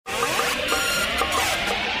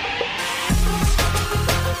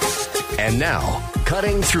And now,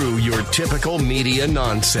 cutting through your typical media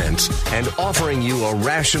nonsense and offering you a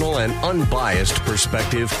rational and unbiased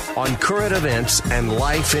perspective on current events and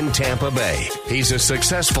life in Tampa Bay. He's a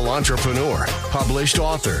successful entrepreneur, published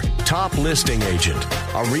author, top listing agent,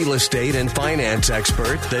 a real estate and finance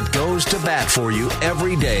expert that goes to bat for you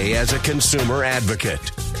every day as a consumer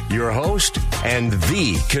advocate. Your host and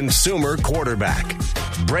the consumer quarterback,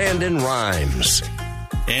 Brandon Rhymes.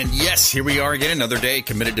 And yes, here we are again, another day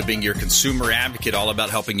committed to being your consumer advocate, all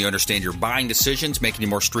about helping you understand your buying decisions, making you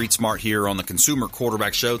more street smart here on the Consumer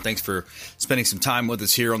Quarterback Show. Thanks for spending some time with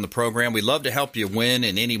us here on the program. We love to help you win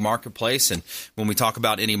in any marketplace. And when we talk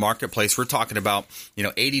about any marketplace, we're talking about,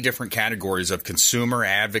 80 different categories of consumer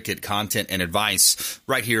advocate content and advice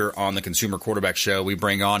right here on the Consumer Quarterback Show. We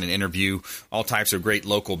bring on and interview all types of great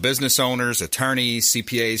local business owners, attorneys,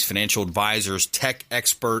 CPAs, financial advisors, tech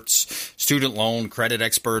experts, student loan, credit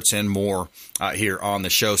experts, and more here on the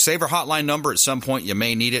show. Save our hotline number. At some point, you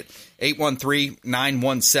may need it.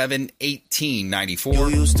 813-917-1894. You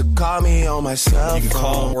used to call me on my cell phone. You can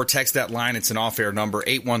call or text that line. It's an off-air number,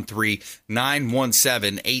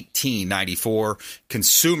 813-917-1894.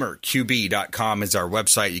 ConsumerQB.com is our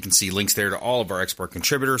website. You can see links there to all of our expert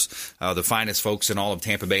contributors, the finest folks in all of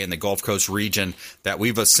Tampa Bay and the Gulf Coast region that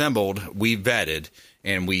we've assembled, we've vetted,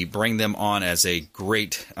 and we bring them on as a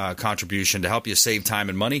great contribution to help you save time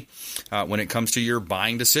and money when it comes to your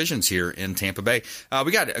buying decisions here in Tampa Bay.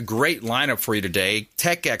 We got a great lineup for you today.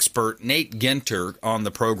 Tech expert Nate Ginter on the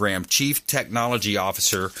program, Chief Technology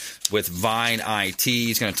Officer with Vine IT.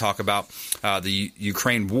 He's going to talk about the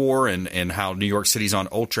Ukraine war and how New York City's on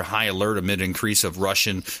ultra-high alert amid increase of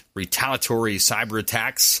Russian retaliatory cyber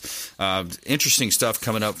attacks. Interesting stuff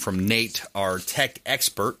coming up from Nate, our tech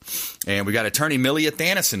expert. And we got attorney Millie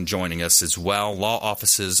Athanasson joining us as well. Law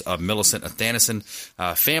offices of Millicent Athanasson.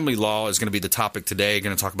 Family law is going to be the topic today.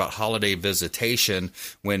 Going to talk about holiday visitation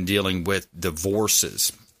when dealing with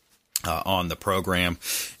divorces on the program.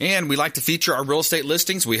 And we like to feature our real estate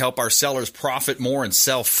listings. We help our sellers profit more and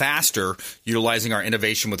sell faster, utilizing our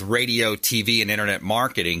innovation with radio, TV, and internet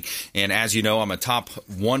marketing. And as you know, I'm a top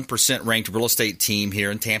 1% ranked real estate team here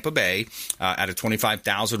in Tampa Bay. Out of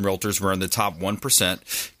 25,000 realtors, we're in the top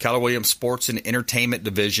 1%. Keller Williams Sports and Entertainment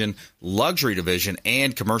Division, Luxury Division,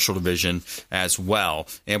 and Commercial Division as well.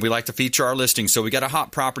 And we like to feature our listings. So we got a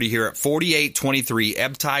hot property here at 4823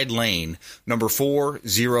 Ebbtide Lane, number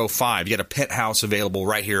 405. You got a penthouse available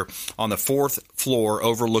right here on the 4th floor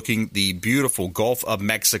overlooking the beautiful Gulf of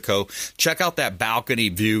Mexico. Check out that balcony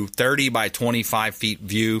view, 30 by 25 feet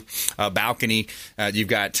view balcony. You've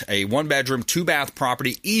got a 1-bedroom, 2-bath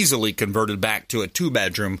property easily converted back to a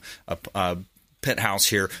 2-bedroom penthouse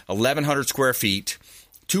here, 1,100 square feet.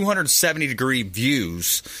 270-degree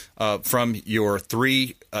views from your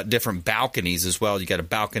 3 different balconies as well. You got a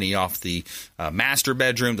balcony off the master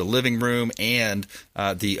bedroom, the living room, and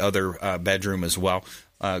the other bedroom as well.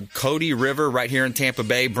 Cody River right here in Tampa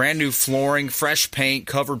Bay. Brand new flooring, fresh paint,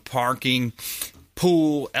 covered parking,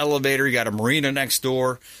 pool, elevator. You got a marina next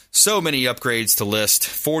door. So many upgrades to list.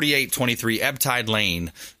 4823 Ebbtide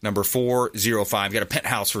Lane, number 405. Got a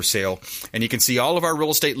penthouse for sale. And you can see all of our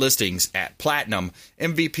real estate listings at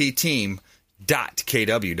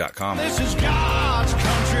platinummvpteam.kw.com. This is God's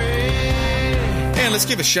country. And let's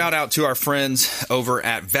give a shout out to our friends over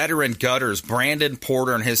at Veteran Gutters. Brandon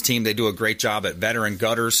Porter and his team, they do a great job at Veteran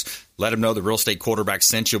Gutters. Let him know the real estate quarterback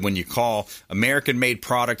sent you when you call. American-made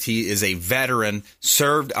product. He is a veteran,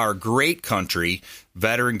 served our great country.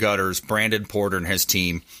 Veteran Gutters, Brandon Porter and his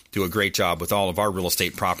team do a great job with all of our real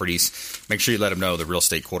estate properties. Make sure you let him know the real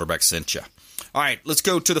estate quarterback sent you. All right, let's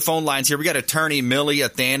go to the phone lines here. We got attorney Millie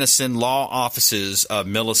Athanasson, law offices of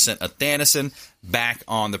Millicent Athanasson, back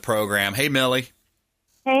on the program. Hey, Millie.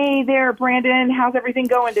 Hey there, Brandon. How's everything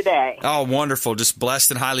going today? Oh, wonderful. Just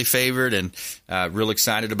blessed and highly favored, and real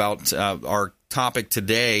excited about our topic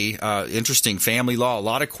today. Interesting family law. A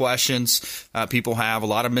lot of questions people have, a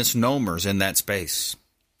lot of misnomers in that space.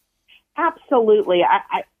 Absolutely.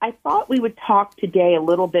 I thought we would talk today a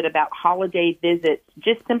little bit about holiday visits,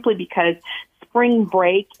 just simply because spring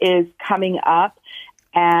break is coming up.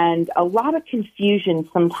 And a lot of confusion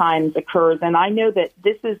sometimes occurs. And I know that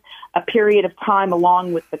this is a period of time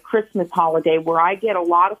along with the Christmas holiday where I get a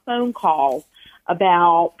lot of phone calls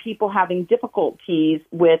about people having difficulties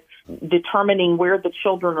with determining where the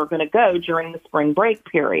children are going to go during the spring break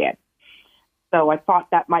period. So I thought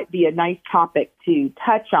that might be a nice topic to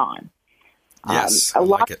touch on. Yes, I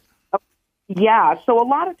like it. Yeah, so a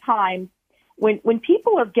lot of times when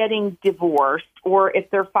people are getting divorced, or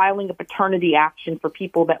if they're filing a paternity action for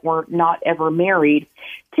people that were not ever married,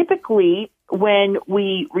 typically when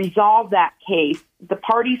we resolve that case, the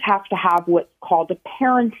parties have to have what's called a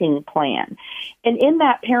parenting plan. And in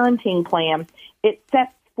that parenting plan, it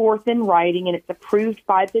sets forth in writing, and it's approved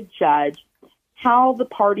by the judge, how the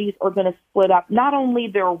parties are going to split up not only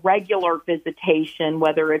their regular visitation,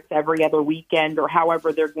 whether it's every other weekend or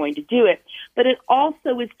however they're going to do it, but it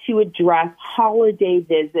also is to address holiday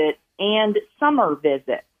visits and summer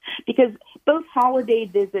visits. Because both holiday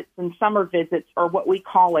visits and summer visits are what we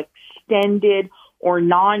call extended or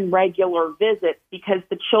non-regular visits, because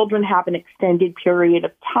the children have an extended period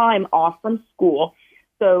of time off from school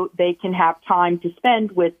so they can have time to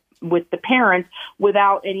spend with the parents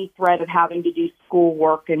without any threat of having to do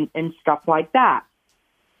schoolwork and stuff like that.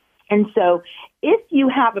 And so if you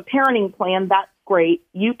have a parenting plan, that's great.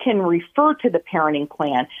 You can refer to the parenting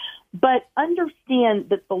plan. But understand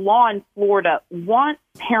that the law in Florida wants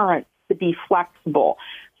parents to be flexible.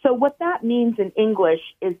 So what that means in English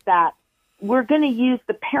is that we're going to use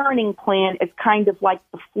the parenting plan as kind of like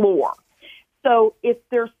the floor. So if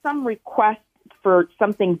there's some request for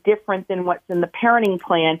something different than what's in the parenting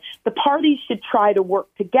plan, the parties should try to work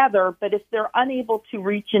together. But if they're unable to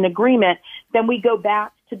reach an agreement, then we go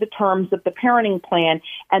back to the terms of the parenting plan,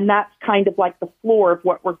 and that's kind of like the floor of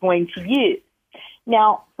what we're going to use.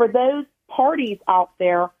 Now, for those parties out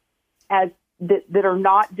there that are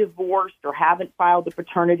not divorced or haven't filed a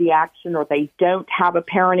paternity action, or they don't have a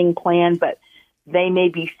parenting plan, but they may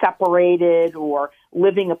be separated or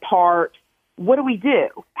living apart, what do we do?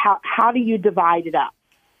 How do you divide it up?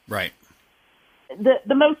 Right.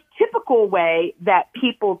 The most typical way that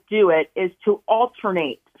people do it is to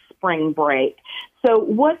alternate spring break. So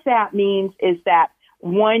what that means is that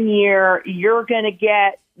one year you're going to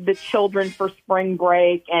get the children for spring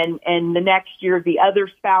break, and the next year the other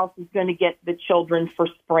spouse is going to get the children for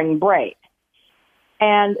spring break.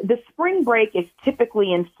 And the spring break is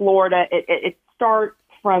typically in Florida. It starts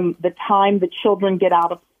from the time the children get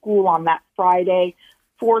out of school on that Friday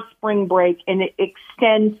for spring break, and it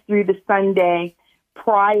extends through the Sunday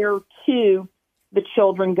prior to the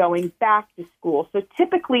children going back to school. So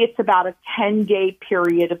typically it's about a 10-day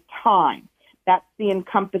period of time. That's the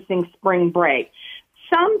encompassing spring break.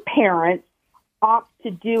 Some parents opt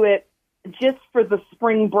to do it just for the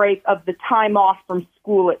spring break of the time off from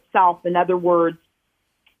school itself. In other words,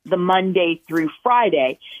 the Monday through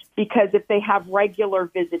Friday, because if they have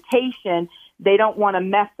regular visitation, they don't want to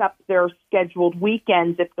mess up their scheduled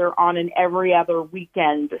weekends if they're on an every other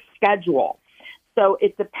weekend schedule. So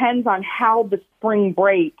it depends on how the spring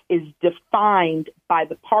break is defined by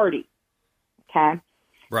the party. Okay?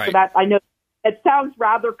 Right. So that, I know it sounds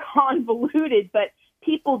rather convoluted, but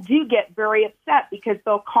people do get very upset because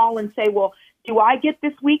they'll call and say, well, do I get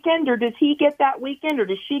this weekend, or does he get that weekend, or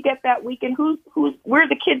does she get that weekend? Where are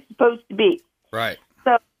the kids supposed to be? Right.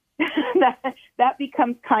 So that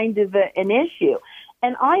becomes kind of an issue.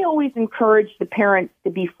 And I always encourage the parents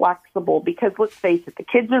to be flexible because, let's face it, the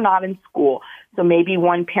kids are not in school. So maybe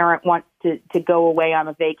one parent wants to go away on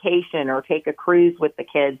a vacation or take a cruise with the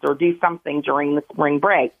kids or do something during the spring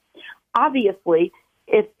break. Obviously,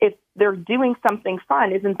 if they're doing something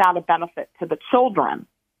fun, isn't that a benefit to the children?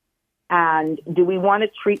 And do we want to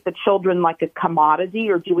treat the children like a commodity,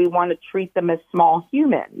 or do we want to treat them as small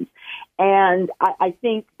humans? And I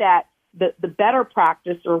think that the better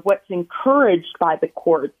practice, or what's encouraged by the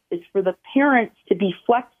courts, is for the parents to be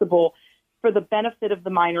flexible for the benefit of the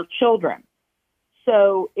minor children.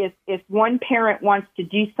 So if one parent wants to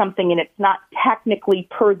do something and it's not technically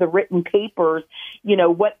per the written papers,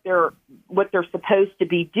 what they're supposed to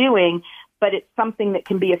be doing, but it's something that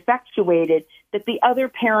can be effectuated, that the other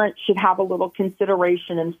parent should have a little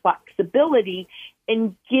consideration and flexibility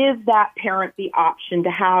and give that parent the option to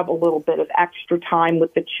have a little bit of extra time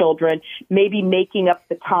with the children, maybe making up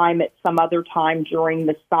the time at some other time during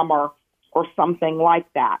the summer or something like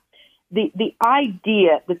that. The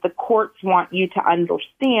idea that the courts want you to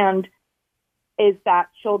understand is that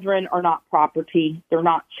children are not property, they're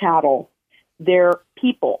not chattel, they're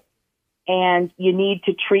people, and you need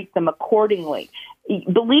to treat them accordingly.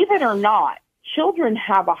 Believe it or not, children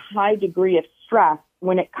have a high degree of stress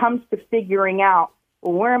when it comes to figuring out,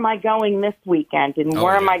 well, where am I going this weekend, and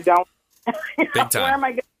where am I going? Big time. Where am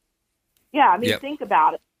I going? Yeah, I mean, Think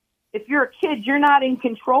about it. If you're a kid, you're not in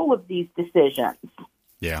control of these decisions.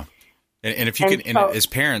 Yeah. And if you can, and as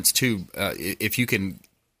parents too, if you can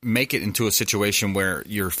make it into a situation where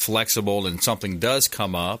you're flexible and something does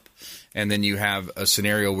come up, and then you have a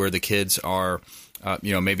scenario where the kids are,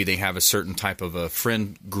 maybe they have a certain type of a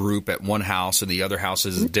friend group at one house and the other house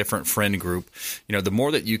is a different friend group. The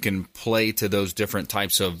more that you can play to those different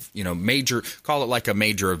types of, call it like a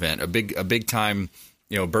major event, a big time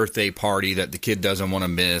birthday party that the kid doesn't want to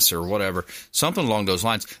miss or whatever, something along those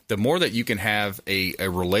lines. The more that you can have a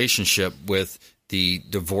relationship with the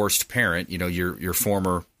divorced parent, your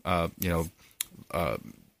former,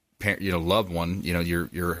 loved one,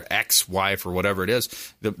 your ex-wife or whatever it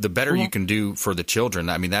is, the better you can do for the children.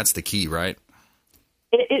 I mean, that's the key, right?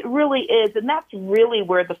 It really is, and that's really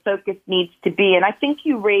where the focus needs to be. And I think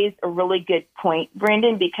you raised a really good point,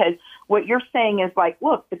 Brandon, because what you're saying is like,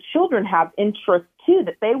 look, the children have interests too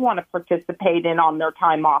that they want to participate in on their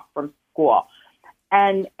time off from school.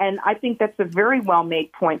 And I think that's a very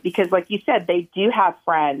well-made point because, like you said, they do have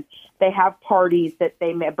friends. They have parties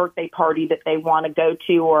a birthday party that they want to go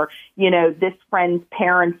to, or, this friend's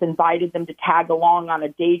parents invited them to tag along on a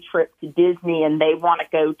day trip to Disney and they want to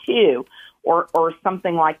go too, or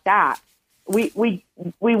something like that. We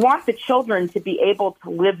want the children to be able to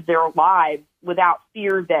live their lives without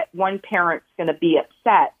fear that one parent's going to be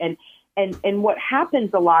upset. And what happens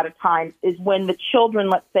a lot of times is when the children,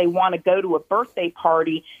 let's say, want to go to a birthday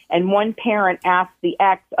party and one parent asks the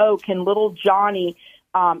ex, oh, can little Johnny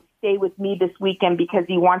stay with me this weekend because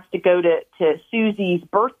he wants to go to Susie's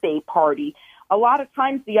birthday party? A lot of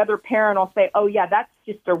times the other parent will say, oh, yeah, that's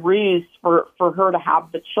just a ruse for her to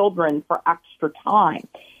have the children for extra time.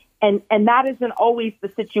 And that isn't always the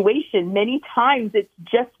situation. Many times it's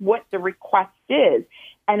just what the request is.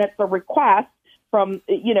 And it's a request from,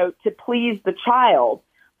 to please the child.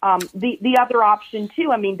 The other option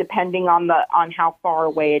too, depending on how far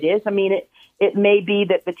away it is, it may be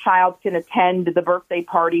that the child can attend the birthday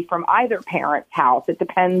party from either parent's house. It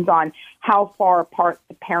depends on how far apart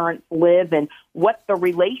the parents live and what the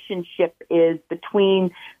relationship is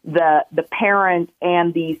between the parent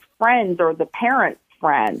and these friends or the parent's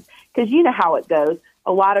friends. Because you know how it goes.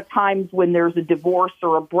 A lot of times when there's a divorce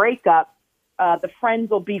or a breakup, the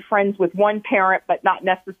friends will be friends with one parent, but not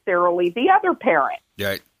necessarily the other parent.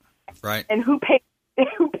 Right. And who pays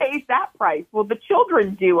that price? Well, the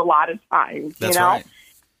children do a lot of times. That's right.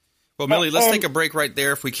 Well, Millie, let's take a break right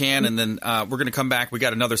there if we can, and then we're going to come back. We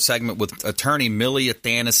got another segment with attorney Millie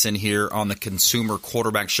Athanason here on the Consumer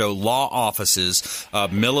Quarterback Show. Law offices,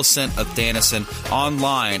 Millicent Athanason,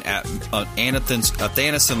 online at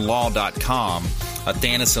athanasonlaw.com.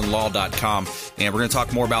 athanasonlaw.com, and we're going to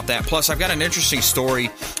talk more about that. Plus, I've got an interesting story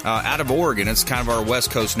out of Oregon. It's kind of our West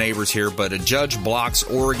Coast neighbors here, but a judge blocks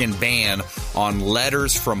Oregon ban on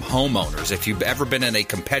letters from homeowners. If you've ever been in a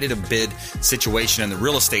competitive bid situation in the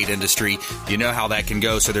real estate industry, you know how that can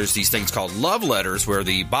go. So there's these things called love letters where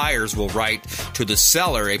the buyers will write to the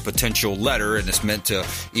seller a potential letter, and it's meant to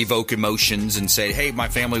evoke emotions and say, hey, my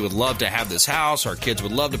family would love to have this house. Our kids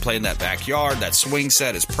would love to play in that backyard. That swing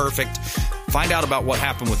set is perfect. Find out about what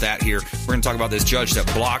happened with that here. We're going to talk about this judge that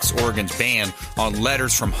blocks Oregon's ban on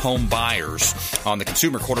letters from home buyers on the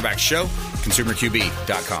Consumer Quarterback Show,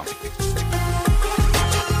 ConsumerQB.com.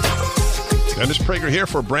 Dennis Prager here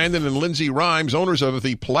for Brandon and Lindsay Rhymes, owners of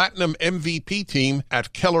the Platinum MVP team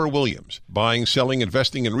at Keller Williams. Buying, selling,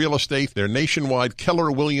 investing in real estate, their nationwide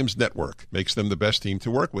Keller Williams network makes them the best team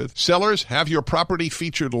to work with. Sellers, have your property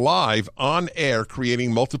featured live on air,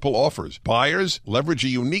 creating multiple offers. Buyers, leverage a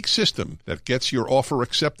unique system that gets your offer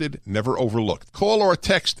accepted, never overlooked. Call or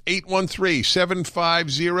text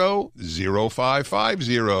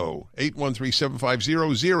 813-750-0550,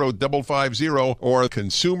 813-750-0550, or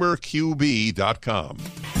ConsumerQB.com.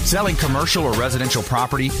 Selling commercial or residential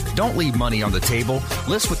property? Don't leave money on the table.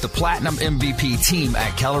 List with the Platinum MVP team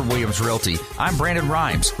at Keller Williams Realty. I'm Brandon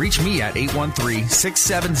Rhymes. Reach me at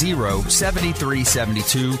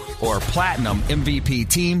 813-670-7372 or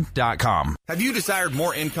PlatinumMVPteam.com. Have you desired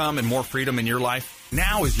more income and more freedom in your life?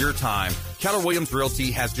 Now is your time. Keller Williams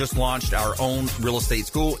Realty has just launched our own real estate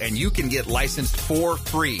school, and you can get licensed for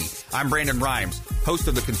free. I'm Brandon Rhymes, host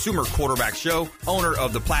of the Consumer Quarterback Show, owner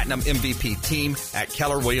of the Platinum MVP team at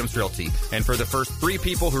Keller Williams Realty. And for the first 3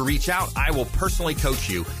 people who reach out, I will personally coach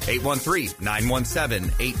you.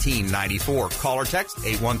 813-917-1894. Call or text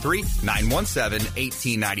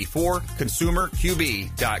 813-917-1894.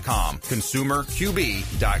 ConsumerQB.com.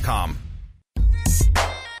 ConsumerQB.com.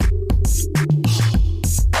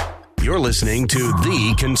 You're listening to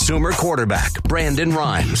the Consumer Quarterback, Brandon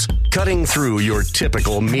Rhymes, cutting through your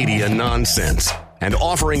typical media nonsense and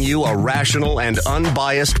offering you a rational and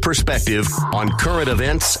unbiased perspective on current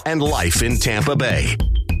events and life in Tampa Bay.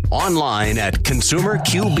 Online at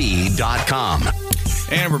ConsumerQB.com.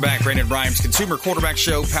 And we're back. Brandon Rhymes, Consumer Quarterback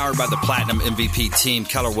Show, powered by the Platinum MVP team,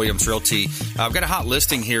 Keller Williams Realty. I've got a hot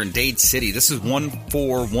listing here in Dade City. This is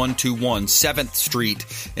 14121 7th Street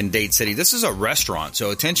in Dade City. This is a restaurant.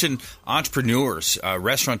 So attention, entrepreneurs,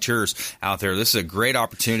 restaurateurs out there. This is a great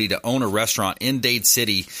opportunity to own a restaurant in Dade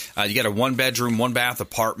City. You got a 1-bedroom, 1-bath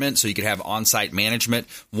apartment, so you could have on-site management.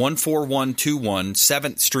 14121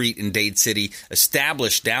 7th Street in Dade City.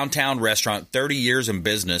 Established downtown restaurant, 30 years in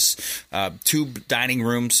business. 2 dining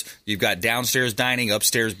rooms. You've got downstairs dining,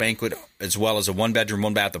 upstairs banquet, as well as a 1-bedroom,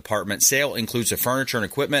 1-bath apartment. Sale includes the furniture and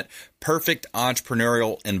equipment. Perfect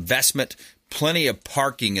entrepreneurial investment. Plenty of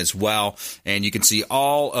parking as well. And you can see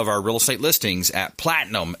all of our real estate listings at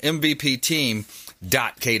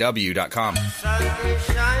platinummvpteam.kw.com.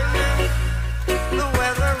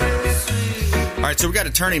 All right, so we got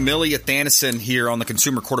attorney Millie Athanison here on the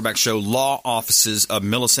Consumer Quarterback Show, law offices of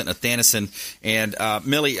Millicent Athanison. And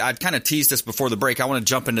Millie, I'd kind of teased this before the break. I want to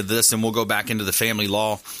jump into this, and we'll go back into the family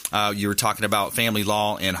law. You were talking about family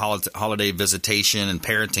law and holiday visitation and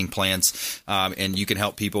parenting plans, and you can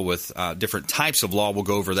help people with different types of law. We'll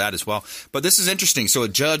go over that as well. But this is interesting. So a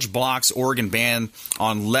judge blocks Oregon ban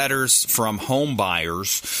on letters from home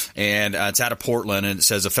buyers, and it's out of Portland, and it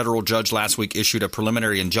says a federal judge last week issued a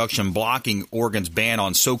preliminary injunction blocking Oregon's ban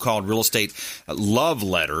on so-called real estate love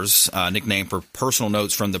letters, nicknamed for personal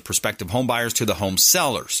notes from the prospective home buyers to the home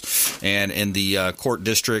sellers. And in the court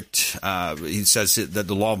district, he says that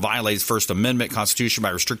the law violates First Amendment Constitution by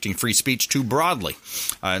restricting free speech too broadly.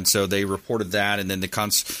 And so they reported that, and then the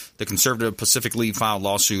conservative Pacific League filed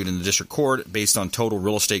lawsuit in the district court based on Total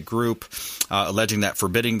Real Estate Group, alleging that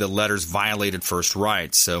forbidding the letters violated first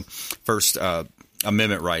rights. So First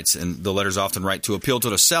Amendment rights, and the letters often write to appeal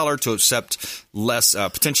to the seller to accept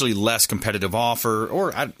potentially less competitive offer,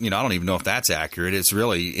 or I don't even know if that's accurate. It's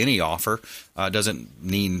really any offer. Doesn't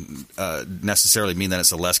necessarily mean that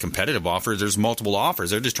it's a less competitive offer. There's multiple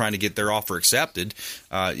offers. They're just trying to get their offer accepted,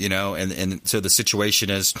 and so the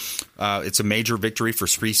situation is it's a major victory for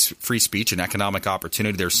free speech and economic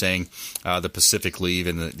opportunity. They're saying the Pacific League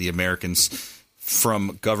and the Americans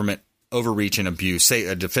from government overreach and abuse,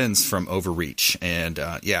 defends from overreach. And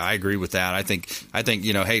I agree with that. I think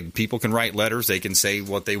hey, people can write letters. They can say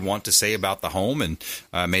what they want to say about the home, and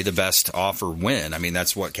may the best offer win. I mean,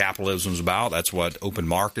 that's what capitalism is about. That's what open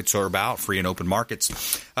markets are about, free and open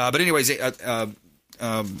markets. But anyways,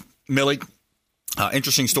 Millie,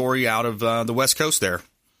 interesting story out of the West Coast there.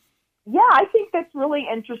 Yeah, I think that's really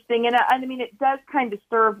interesting. And I mean, it does kind of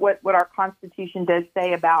serve what our Constitution does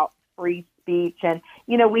say about free speech. And,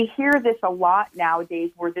 we hear this a lot nowadays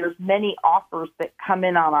where there's many offers that come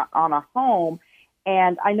in on a home.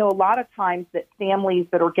 And I know a lot of times that families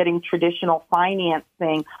that are getting traditional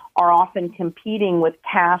financing are often competing with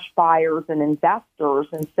cash buyers and investors.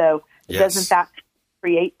 And so Doesn't that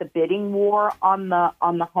create the bidding war on the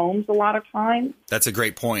homes a lot of times? That's a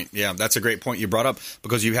great point. Yeah, that's a great point you brought up,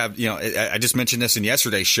 because you have, I just mentioned this in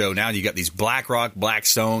yesterday's show. Now you got these BlackRock,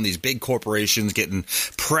 Blackstone, these big corporations getting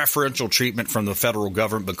preferential treatment from the federal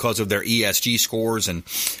government because of their ESG scores. And,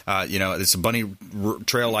 it's a bunny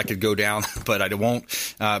trail I could go down, but I won't.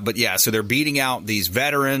 So they're beating out these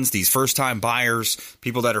veterans, these first-time buyers,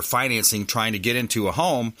 people that are financing, trying to get into a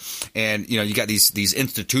home. And, you got these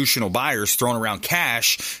institutional buyers throwing around cash.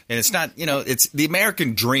 And it's not, it's the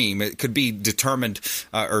American dream. It could be determined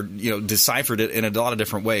or deciphered in a lot of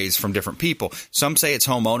different ways from different people. Some say it's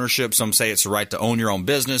home ownership. Some say it's the right to own your own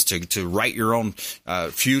business, to write your own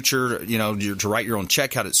future, to write your own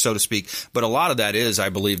check, so to speak. But a lot of that is, I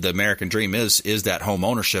believe, the American dream is that home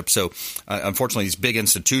ownership. So unfortunately, these big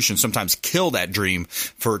institutions sometimes kill that dream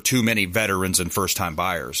for too many veterans and first-time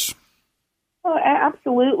buyers. Oh,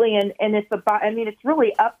 absolutely. And it's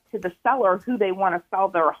really up to the seller who they want to sell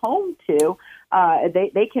their home to.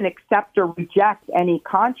 They can accept or reject any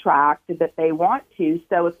contract that they want to.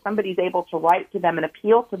 So if somebody's able to write to them and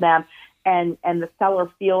appeal to them, and the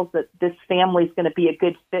seller feels that this family is going to be a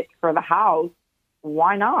good fit for the house,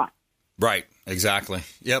 why not? Right. Exactly.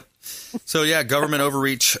 Yep. So, government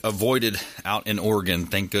overreach avoided out in Oregon.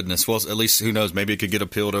 Thank goodness. Well, at least, who knows, maybe it could get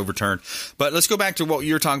appealed, overturned. But let's go back to what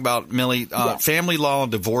you were talking about, Millie. Family law,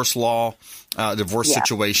 divorce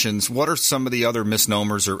situations. What are some of the other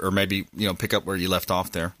misnomers, or maybe, pick up where you left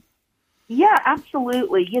off there? Yeah,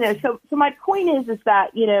 absolutely. So my point is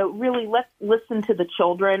that, really let's listen to the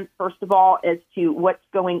children, first of all, as to what's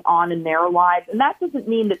going on in their lives. And that doesn't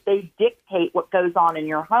mean that they dictate what goes on in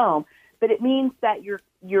your home, but it means that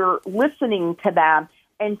you're listening to them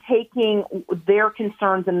and taking their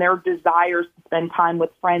concerns and their desires to spend time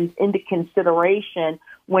with friends into consideration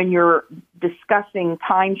when you're discussing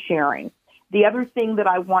time sharing. The other thing that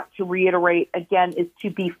I want to reiterate, again, is to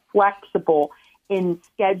be flexible in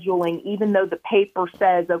scheduling, even though the paper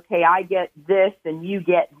says, okay, I get this and you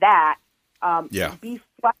get that. Be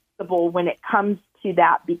flexible when it comes to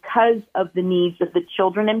that because of the needs of the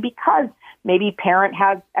children and because maybe parent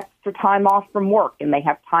has extra time off from work and they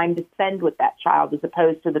have time to spend with that child as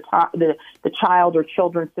opposed to the child or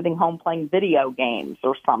children sitting home playing video games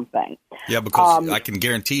or something. Yeah, because I can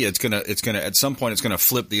guarantee you it's gonna at some point it's gonna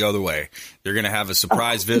flip the other way. You're gonna have a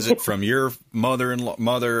surprise visit from your mother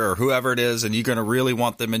or whoever it is, and you're gonna really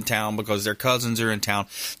want them in town because their cousins are in town.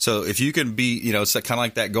 So if you can be, it's kind of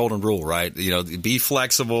like that golden rule, right? Be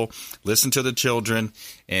flexible, listen to the children,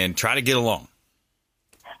 and try to get along.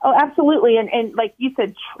 Oh, absolutely. And like you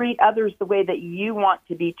said, treat others the way that you want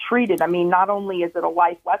to be treated. I mean, not only is it a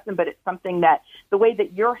life lesson, but it's something that the way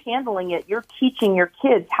that you're handling it, you're teaching your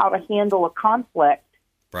kids how to handle a conflict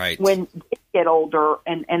when they get older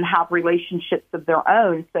and have relationships of their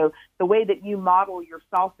own. So the way that you model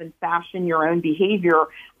yourself and fashion your own behavior,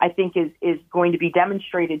 I think is going to be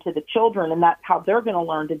demonstrated to the children, and that's how they're going to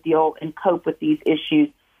learn to deal and cope with these issues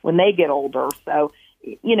when they get older. So,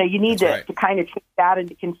 you need to kind of take that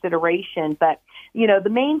into consideration. But, the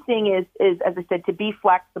main thing is, as I said, to be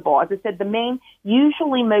flexible. As I said,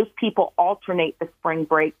 usually most people alternate the spring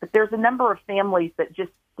break, but there's a number of families that just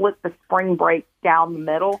split the spring break down the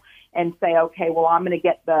middle and say, okay, well, I'm going to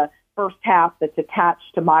get the first half that's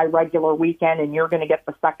attached to my regular weekend, and you're going to get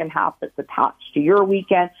the second half that's attached to your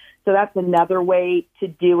weekend. So that's another way to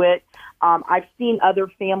do it. I've seen other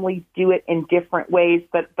families do it in different ways,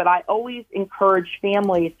 but I always encourage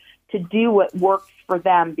families to do what works for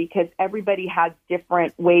them because everybody has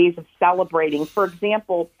different ways of celebrating. For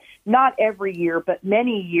example, not every year, but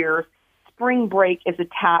many years, spring break is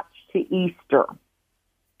attached to Easter.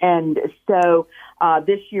 And so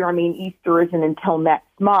this year, Easter isn't until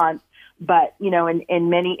next month. But,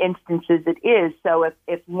 in many instances it is. So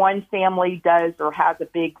if one family does or has a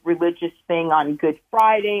big religious thing on Good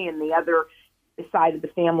Friday and the other side of the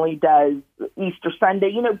family does Easter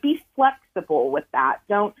Sunday, be flexible with that.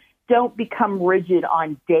 Don't become rigid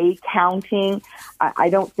on day counting.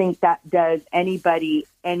 I don't think that does anybody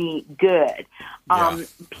any good. Yeah.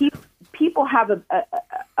 People have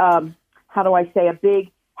a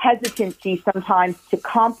big hesitancy sometimes to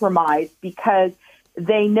compromise because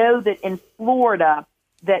they know that in Florida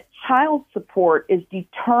that child support is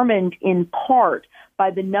determined in part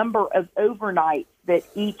by the number of overnights that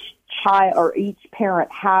each child or each parent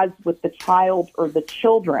has with the child or the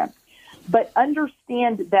children. But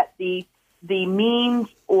understand that the means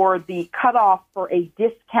or the cutoff for a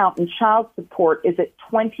discount in child support is at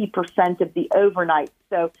 20% of the overnight.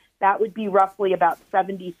 So that would be roughly about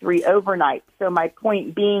 73 overnights. So my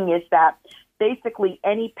point being is that basically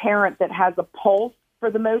any parent that has a pulse for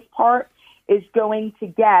the most part is going to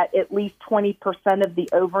get at least 20% of the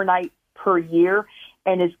overnight per year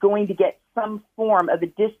and is going to get some form of a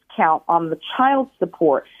discount on the child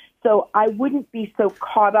support. So I wouldn't be so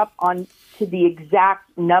caught up on to the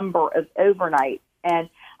exact number of overnights. And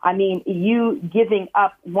you giving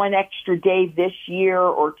up one extra day this year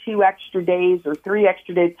or 2 extra days or 3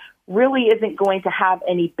 extra days really isn't going to have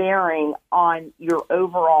any bearing on your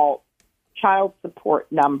overall child support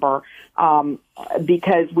number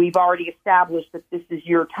because we've already established that this is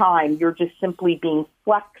your time. You're just simply being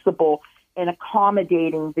flexible and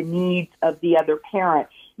accommodating the needs of the other parent.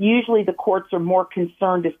 Usually the courts are more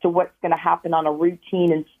concerned as to what's going to happen on a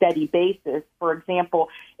routine and steady basis. For example,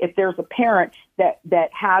 if there's a parent that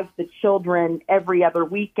has the children every other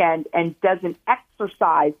weekend and doesn't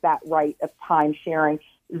exercise that right of time sharing,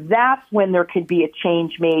 that's when there could be a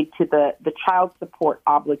change made to the child support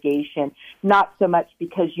obligation, not so much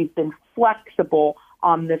because you've been flexible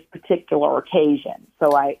on this particular occasion.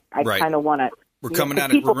 So I kind of want to... We're running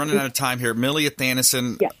out of time here. Millie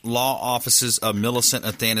Athanason, Law Offices of Millicent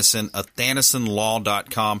Athanason,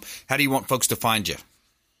 AthanasonLaw.com. How do you want folks to find you?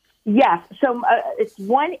 Yes. So it's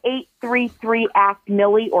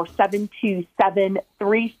 1-833-ASK-MILLIE or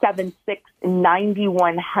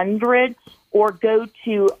 727-376-9100 or go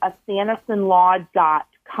to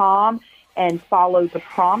AthanasonLaw.com and follow the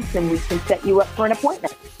prompts and we can set you up for an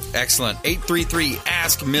appointment. Excellent.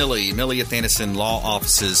 833-ASK-MILLIE. Millie Athanason, Law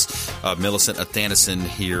Offices of Millicent Athanason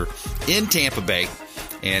here in Tampa Bay.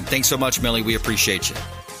 And thanks so much, Millie. We appreciate you.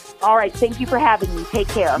 All right. Thank you for having me. Take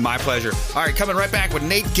care. My pleasure. All right, coming right back with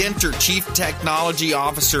Nate Ginter, Chief Technology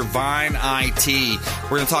Officer, Vine IT.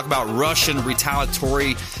 We're going to talk about Russian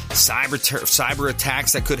retaliatory cyber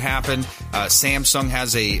attacks that could happen. Samsung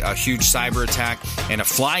has a huge cyber attack, and a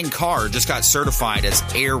flying car just got certified as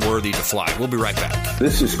airworthy to fly. We'll be right back.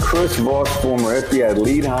 This is Chris Voss, former FBI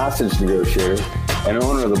lead hostage negotiator and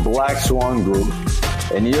owner of the Black Swan Group,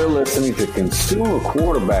 and you're listening to Consumer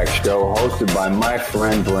Quarterback Show hosted by my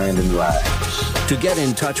friend Brandon Rhymes. To get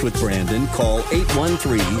in touch with Brandon, call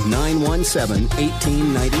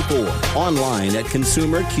 813-917-1894. Online at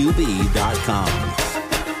ConsumerQB.com.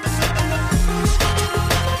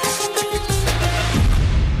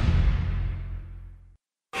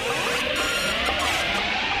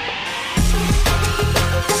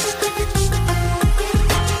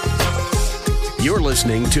 You're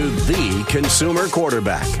listening to The Consumer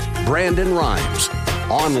Quarterback, Brandon Rhymes.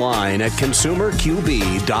 Online at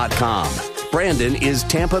ConsumerQB.com. Brandon is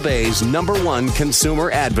Tampa Bay's #1 consumer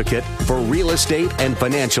advocate for real estate and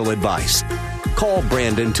financial advice. Call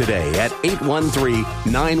Brandon today at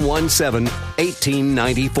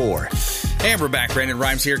 813-917-1894. And we're back. Brandon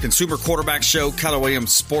Rhymes here, Consumer Quarterback Show, Keller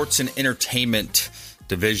Williams Sports and Entertainment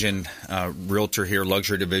Division, realtor here,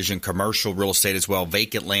 luxury division, commercial real estate as well,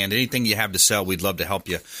 vacant land, anything you have to sell, we'd love to help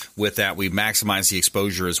you with that. We maximize the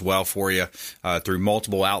exposure as well for you through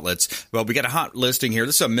multiple outlets. Well, we got a hot listing here.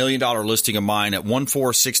 This is $1 million listing of mine at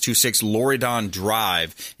 14626 Loridon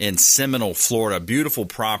Drive in Seminole, Florida. Beautiful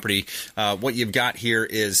property. What you've got here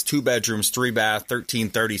is 2 bedrooms, 3 bath,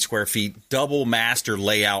 1330 square feet, double master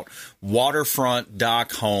layout, waterfront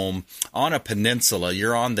dock home on a peninsula.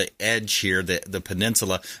 You're on the edge here, the peninsula,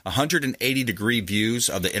 180-degree views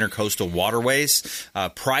of the intercoastal waterways,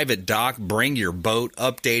 private dock, bring your boat,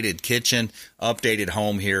 updated kitchen, updated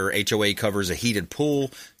home here. HOA covers a heated pool,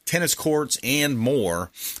 tennis courts, and more.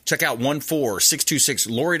 Check out 14626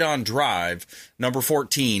 Loridon Drive, number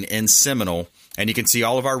 14 in Seminole. And you can see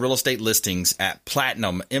all of our real estate listings at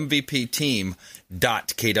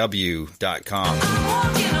platinummvpteam.kw.com.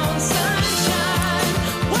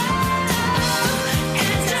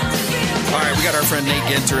 All right, we got our friend Nate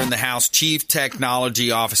Ginter in the house, Chief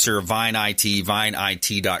Technology Officer of Vine IT,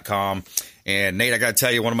 vineit.com. And Nate, I got to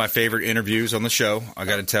tell you, one of my favorite interviews on the show. I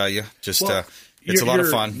got to tell you, just it's a lot of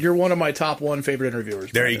fun. You're one of my top 1 favorite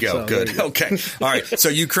interviewers. There you go. So good. Okay. All right. So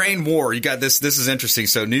Ukraine war, you got this. This is interesting.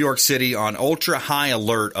 So New York City on ultra high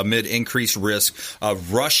alert amid increased risk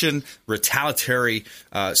of Russian retaliatory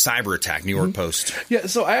cyber attack. New York Post. Yeah.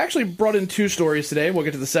 So I actually brought in 2 stories today. We'll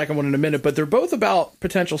get to the second one in a minute, but they're both about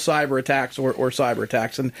potential cyber attacks or cyber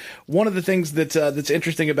attacks. And one of the things that's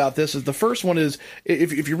interesting about this is the first one is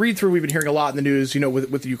if you read through, we've been hearing a lot in the news,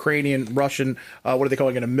 with the Ukrainian, Russian, what are they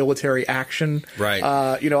calling it, a military action. Right.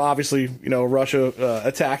 Obviously, Russia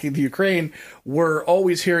attacking the Ukraine. We're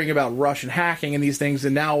always hearing about Russian hacking and these things,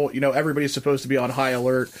 and now, everybody's supposed to be on high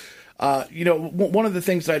alert. One of the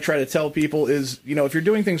things that I try to tell people is, if you're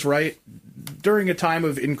doing things right during a time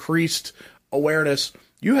of increased awareness,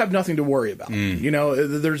 you have nothing to worry about.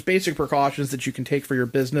 There's basic precautions that you can take for your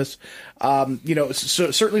business.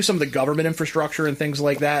 So certainly some of the government infrastructure and things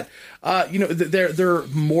like that, they're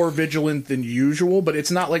more vigilant than usual, but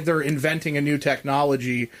it's not like they're inventing a new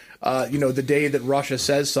technology, the day that Russia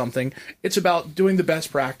says something. It's about doing the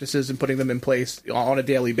best practices and putting them in place on a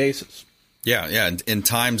daily basis. Yeah. In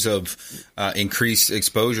times of increased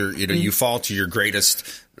exposure, you fall to your greatest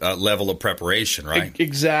level of preparation, right?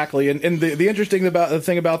 Exactly. And the interesting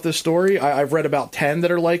thing about this story, I've read about 10 that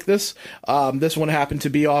are like this. This one happened to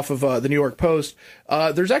be off of the New York Post.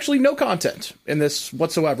 There's actually no content in this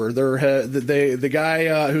whatsoever. The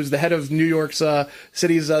guy who's the head of New York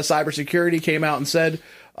City's cybersecurity came out and said,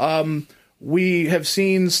 we have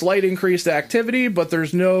seen slight increased activity, but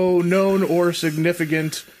there's no known or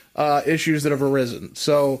significant issues that have arisen.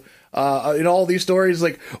 So in all these stories,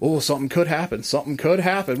 like, something could happen.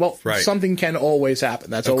 Well, right. Something can always happen.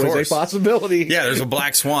 That's of always course. a possibility. Yeah, there's a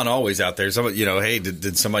black swan always out there. Somebody, hey,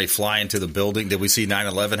 did somebody fly into the building? Did we see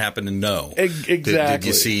 9/11 happen? No. Exactly. Did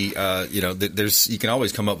you see, you can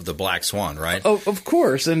always come up with a black swan, right? Of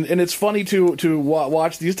course. And it's funny to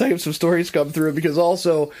watch these types of stories come through, because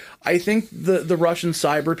also I think the Russian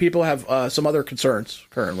cyber people have some other concerns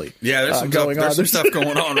currently. Yeah, there's some stuff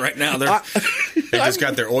going on right now. They just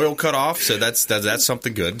got their oil cut off, so that's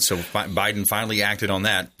something good. So Biden finally acted on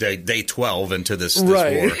that day 12 into this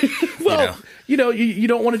right. war. Well, you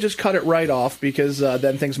don't want to just cut it right off because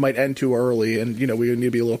then things might end too early, and we need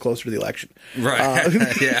to be a little closer to the election. Right.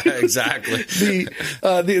 Yeah, exactly.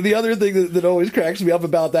 The other thing that always cracks me up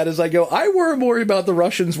about that is I worry about the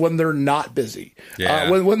Russians when they're not busy. Yeah.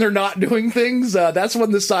 When they're not doing things, that's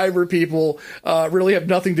when the cyber people really have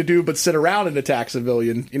nothing to do but sit around and attack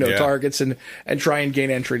civilian targets and try and gain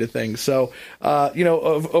entry to things. So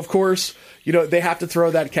of course, they have to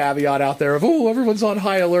throw that caveat out there of, everyone's on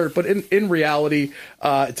high alert. But in reality,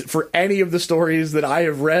 for any of the stories that I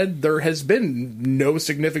have read, there has been no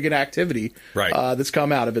significant activity that's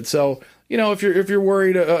come out of it. So, if you're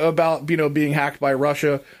worried about, being hacked by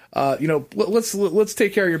Russia, let's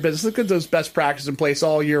take care of your business. Let's get those best practices in place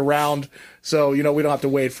all year round. So, we don't have to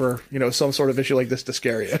wait for, some sort of issue like this to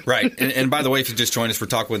scare you. Right. And by the way, if you just joined us, we're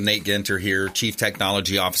talking with Nate Ginter here, Chief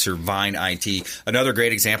Technology Officer, Vine IT. Another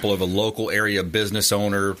great example of a local area business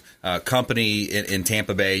owner, company in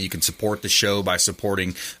Tampa Bay. You can support the show by support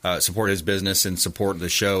his business and support the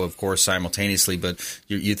show, of course, simultaneously. But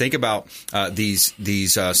you think about these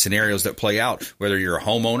scenarios that play out, whether you're a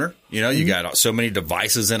homeowner, you got so many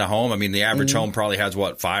devices in a home. I mean, the average home probably has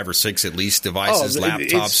 5 or 6 at least devices,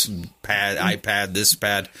 laptops, iPad, this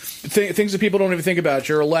pad. Things that people don't even think about.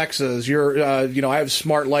 Your Alexas, I have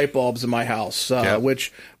smart light bulbs in my house,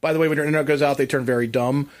 which, by the way, when your internet goes out, they turn very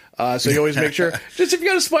dumb. So you always make sure, just if you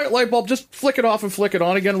got a smart light bulb, just flick it off and flick it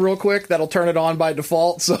on again real quick. That'll turn it on by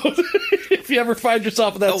default. So if you ever find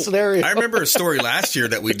yourself in that scenario. I remember a story last year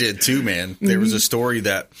that we did too, man. There was a story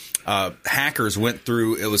that hackers went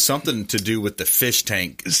through. It was something to do with the fish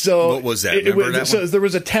tank. So what was that? Remember that one? There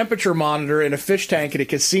was a temperature monitor in a fish tank at a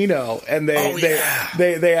casino, and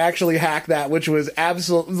they actually hacked that, which was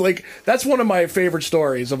absolutely that's one of my favorite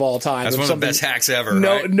stories of all time. That's one of the best hacks ever.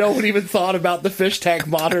 No one even thought about the fish tank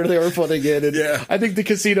monitor they were putting in. And I think the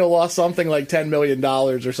casino lost something like $10 million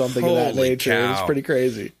or something of that nature. It was pretty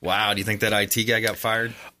crazy. Wow. Do you think that IT guy got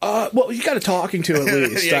fired? Well, you got a talking to at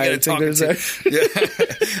least.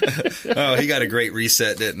 Oh, he got a great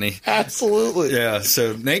reset, didn't he? Absolutely. Yeah.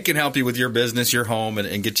 So Nate can help you with your business, your home,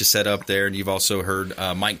 and get you set up there. And you've also heard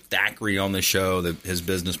Mike Thackeray on the show, his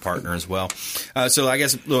business partner as well. So I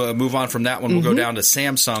guess move on from that one. We'll go down to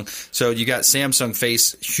Samsung. So you got Samsung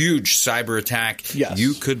face huge cyber attack. Yes.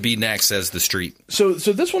 You could be next, says the street. So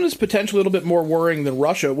this one is potentially a little bit more worrying than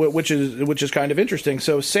Russia, which is kind of interesting.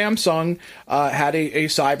 So Samsung had a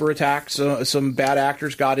cyber attack. So some bad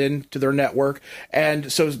actors got into their network,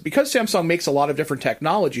 and so because Samsung makes a lot of different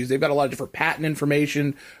technologies, they've got a lot of different patent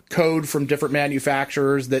information, code from different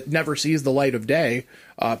manufacturers that never sees the light of day.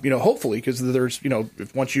 Hopefully, because there's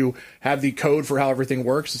if once you have the code for how everything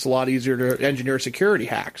works, it's a lot easier to engineer security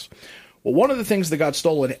hacks. Well, one of the things that got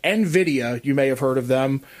stolen, NVIDIA, you may have heard of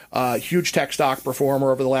them, huge tech stock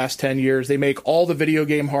performer over the last 10 years. They make all the video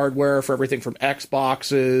game hardware for everything from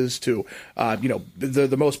Xboxes to,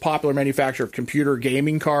 the most popular manufacturer of computer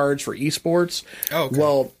gaming cards for esports. Oh, okay.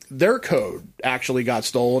 Well, their code actually got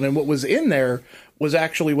stolen, and what was in there was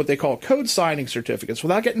actually what they call code signing certificates.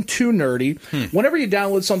 Without getting too nerdy, whenever you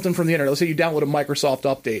download something from the internet, let's say you download a Microsoft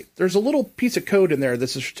update, there's a little piece of code in there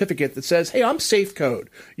that's a certificate that says, hey, I'm safe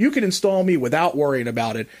code. You can install me without worrying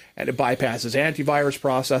about it, and it bypasses antivirus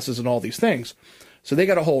processes and all these things. So they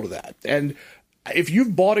got a hold of that. And if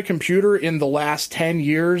you've bought a computer in the last 10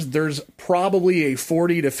 years, there's probably a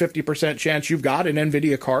 40 to 50% chance you've got an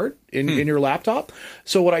NVIDIA card in your laptop.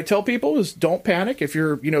 So what I tell people is don't panic. If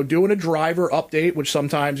you're, doing a driver update, which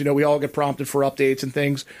sometimes, we all get prompted for updates and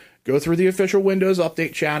things, go through the official Windows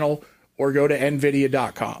Update channel or go to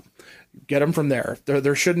NVIDIA.com. Get them from there.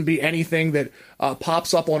 There shouldn't be anything that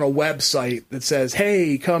pops up on a website that says,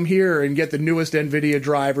 hey, come here and get the newest NVIDIA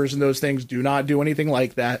drivers and those things. Do not do anything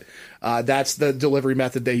like that. That's the delivery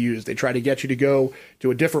method they use. They try to get you to go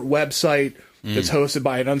to a different website that's hosted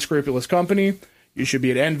by an unscrupulous company. You should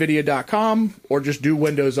be at NVIDIA.com or just do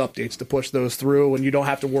Windows updates to push those through, and you don't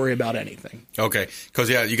have to worry about anything. Okay. Because,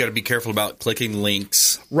 you got to be careful about clicking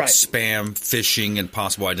links, right. Spam, phishing, and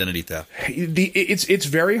possible identity theft. It's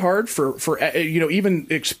very hard for even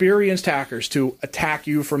experienced hackers to attack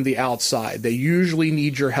you from the outside. They usually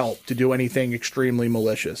need your help to do anything extremely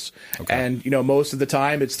malicious. Okay. And, most of the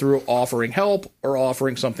time it's through offering help or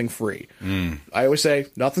offering something free. I always say,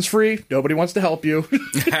 nothing's free. Nobody wants to help you.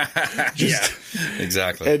 Yeah.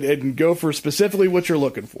 Exactly. And go for specifically what you're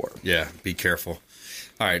looking for. Yeah, be careful.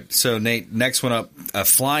 All right, so Nate, next one up. A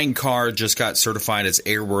flying car just got certified as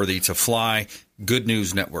airworthy to fly. Good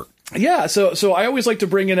News Network. Yeah, so I always like to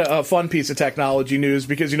bring in a fun piece of technology news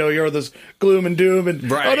because, you hear this gloom and doom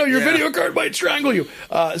and, oh no, your video card might strangle you.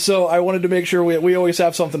 So I wanted to make sure we always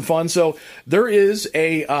have something fun. So there is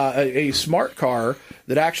a smart car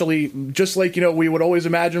that actually, just like, we would always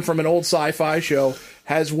imagine from an old sci-fi show,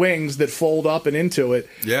 has wings that fold up and into it,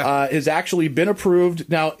 has actually been approved.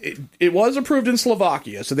 Now, it was approved in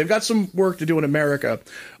Slovakia, so they've got some work to do in America,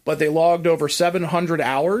 but they logged over 700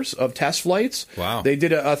 hours of test flights. Wow. They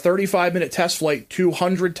did a 35-minute test flight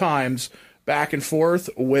 200 times back and forth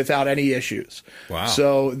without any issues. Wow.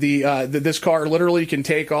 So this car literally can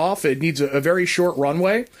take off. It needs a very short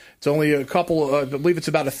runway. It's only a couple, I believe it's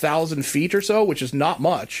about 1,000 feet or so, which is not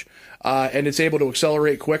much. And it's able to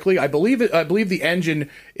accelerate quickly. I believe the engine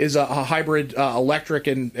is a hybrid electric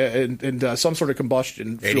and some sort of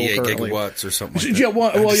combustion fuel 88 currently. gigawatts or something like that. Yeah,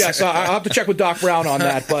 well, yes. I'll have to check with Doc Brown on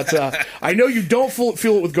that. But I know you don't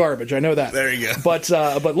fuel it with garbage. I know that. There you go. But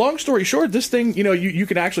long story short, this thing, you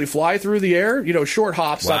can actually fly through the air. Short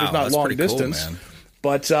hops. Wow, that is not that's long pretty cool, distance. man.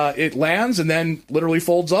 But it lands and then literally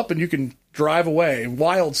folds up, and you can drive away.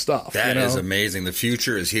 Wild stuff. That is amazing. The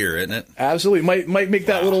future is here, isn't it? Absolutely. Might make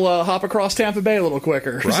that little hop across Tampa Bay a little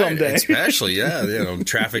quicker someday. Especially,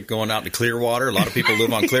 traffic going out to Clearwater. A lot of people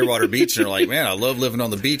live on Clearwater Beach and they're like, man, I love living on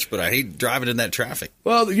the beach, but I hate driving in that traffic.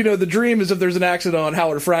 Well, the dream is if there's an accident on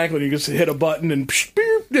Howard Franklin, you just hit a button and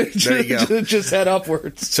there you go. just head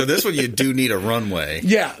upwards. So this one, you do need a runway.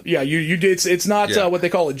 Yeah. You do. It's not what they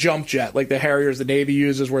call a jump jet, like the Harriers the Navy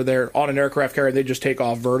uses, where they're on an aircraft carrier, they just take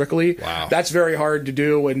off vertically. Wow. That's very hard to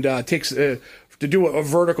do, and takes to do a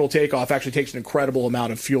vertical takeoff actually takes an incredible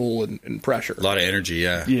amount of fuel and pressure. A lot of energy,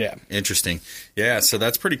 yeah. Yeah. Interesting. Yeah, so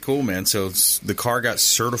that's pretty cool, man. So the car got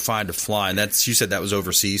certified to fly, and you said that was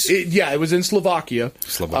overseas? It was in Slovakia.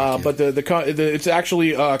 But it's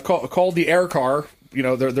actually called the Air Car.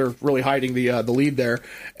 They're really hiding the lead there,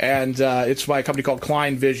 and it's by a company called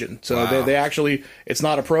Klein Vision. So they actually, it's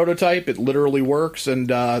not a prototype; it literally works, and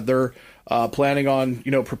they're planning on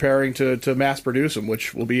preparing to mass produce them,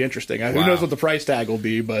 which will be interesting. Who knows what the price tag will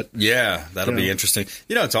be, but yeah, that'll be interesting.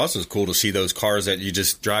 It's also cool to see those cars that you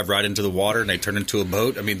just drive right into the water and they turn into a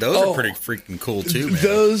boat. I mean, those are pretty freaking cool too, man.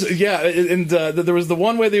 And there was the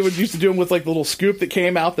one way they used to do them with like the little scoop that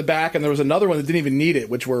came out the back, and there was another one that didn't even need it,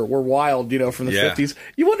 which were wild, from the 50s.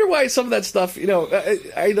 You wonder why some of that stuff,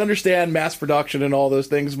 I understand mass production and all those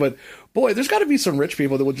things, but boy, there's got to be some rich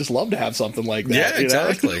people that would just love to have something like that. Yeah,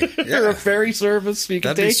 exactly. Or a ferry service you can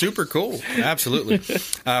That'd be super cool. Absolutely.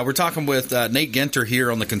 We're talking with Nate Ginter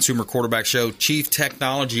here on the Consumer Quarterback Show, Chief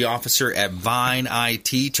Technology Officer at Vine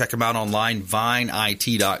IT. Check him out online,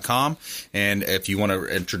 vineit.com. And if you want an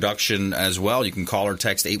introduction as well, you can call or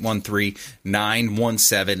text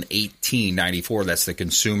 813-917-1894. That's the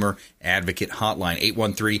Consumer Advocate Hotline,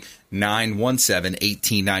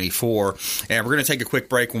 813-917-1894. And we're going to take a quick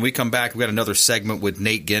break. When we come back, we've got another segment with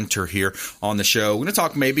Nate Ginter here on the show. We're going to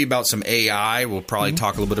talk maybe about some AI. We'll probably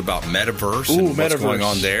talk a little bit about metaverse and what's going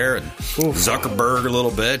on there, and Zuckerberg a little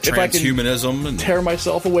bit, transhumanism. And tear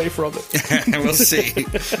myself away from it. We'll see.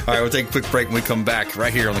 All right, we'll take a quick break when we come back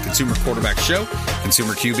right here on the Consumer Quarterback Show,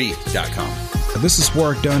 ConsumerQB.com. This is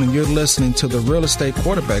Warwick Dunn, and you're listening to the Real Estate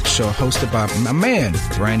Quarterback Show hosted by my man,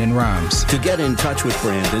 Brandon Rhymes. To get in touch with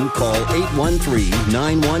Brandon, call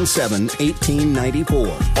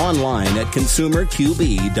 813-917-1894. Online at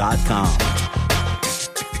ConsumerQB.com.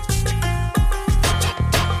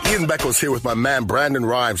 Ian Beckles here with my man, Brandon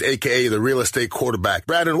Rhymes, a.k.a. the Real Estate Quarterback.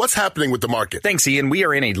 Brandon, what's happening with the market? Thanks, Ian. We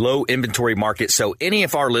are in a low inventory market, so any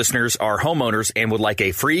of our listeners are homeowners and would like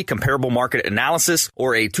a free comparable market analysis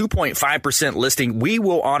or a 2.5% listing, we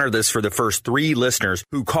will honor this for the first 3 listeners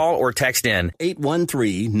who call or text in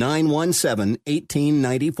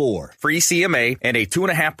 813-917-1894. Free CMA and a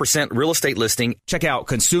 2.5% real estate listing. Check out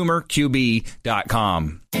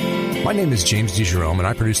ConsumerQB.com. My name is James DeJerome, and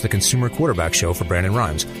I produce the Consumer Quarterback Show for Brandon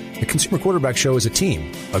Rhymes. The Consumer Quarterback Show is a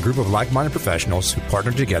team, a group of like-minded professionals who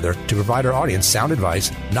partner together to provide our audience sound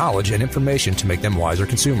advice, knowledge, and information to make them wiser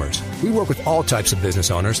consumers. We work with all types of business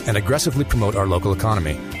owners and aggressively promote our local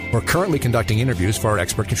economy. We're currently conducting interviews for our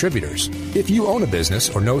expert contributors. If you own a business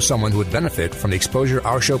or know someone who would benefit from the exposure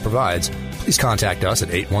our show provides, please contact us at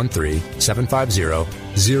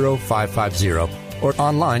 813-750-0550 or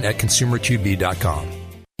online at ConsumerQB.com.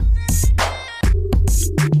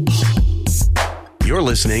 You're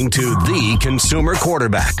listening to the Consumer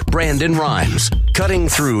Quarterback, Brandon Rhymes, cutting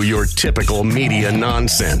through your typical media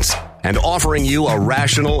nonsense and offering you a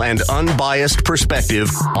rational and unbiased perspective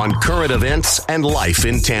on current events and life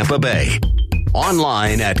in Tampa Bay.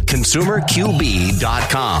 Online at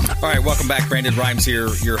consumerqb.com. All right, welcome back. Brandon Rhymes here,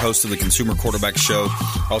 your host of the Consumer Quarterback Show.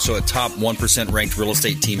 Also a top 1% ranked real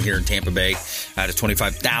estate team here in Tampa Bay. Out of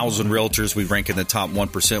 25,000 realtors, we rank in the top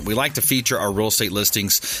 1%. We like to feature our real estate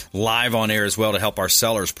listings live on air as well to help our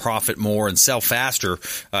sellers profit more and sell faster,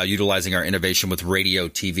 utilizing our innovation with radio,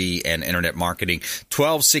 TV, and internet marketing.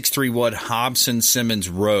 12631 Hobson Simmons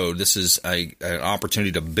Road. This is an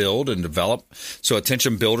opportunity to build and develop. So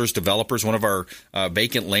attention builders, developers, one of our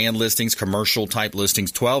vacant land listings, commercial type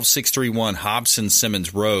listings, 12631 Hobson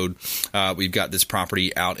Simmons Road. We've got this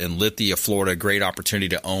property out in Lithia, Florida. Great opportunity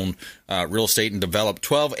to own real estate and develop.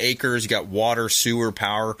 12 acres. You got water, sewer,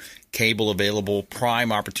 power, cable available.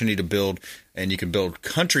 Prime opportunity to build. And you can build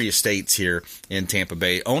country estates here in Tampa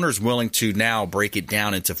Bay. Owners willing to now break it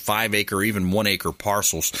down into 5-acre, even 1-acre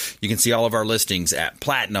parcels. You can see all of our listings at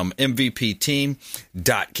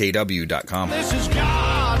platinummvpteam.kw.com. This is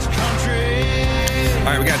God's country. All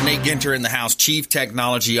right, we got Nate Ginter in the house, Chief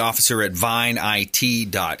Technology Officer at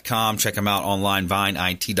VineIT.com. Check him out online,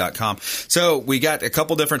 VineIT.com. So we got a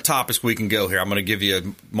couple different topics we can go here. I'm going to give you a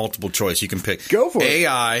multiple choice. You can pick Go for it.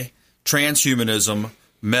 AI, transhumanism,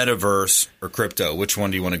 metaverse, or crypto. Which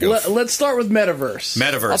one do you want to go for? Let's start with metaverse.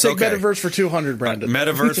 Metaverse, I'll take okay. Metaverse for 200, Brandon.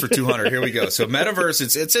 Metaverse for 200. Here we go. So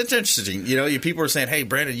metaverse, it's interesting. You know, people are saying, "Hey,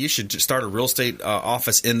 Brandon, you should start a real estate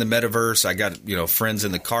office in the metaverse." I got friends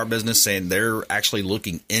in the car business saying they're actually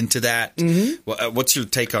looking into that. Mm-hmm. Well, what's your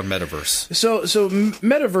take on metaverse? So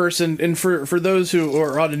metaverse, and for those who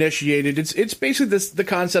are uninitiated, it's basically the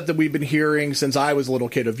concept that we've been hearing since I was a little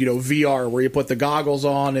kid of VR, where you put the goggles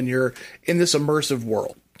on and you're in this immersive world.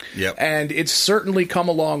 Yep. And it's certainly come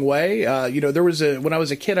a long way. There was when I was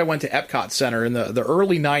a kid, I went to Epcot Center in the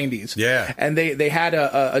early 90s. Yeah. And they had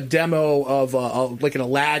a demo of like an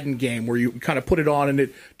Aladdin game where you kind of put it on and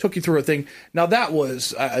it took you through a thing. Now that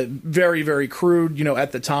was very, very crude,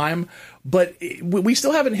 at the time. But we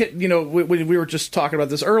still haven't hit, we were just talking about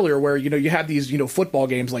this earlier where, you have these, football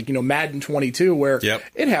games like, Madden 22 where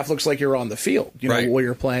it half looks like you're on the field, right, while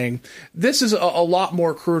you're playing. This is a lot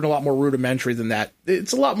more crude and a lot more rudimentary than that.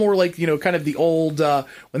 It's a lot more like, kind of the old, when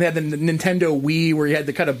they had the Nintendo Wii where you had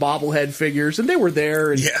the kind of bobblehead figures and they were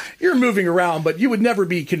there and you're moving around, but you would never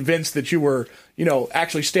be convinced that you were,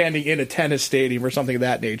 actually standing in a tennis stadium or something of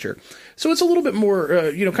that nature. So it's a little bit more,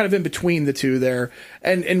 kind of in between the two there.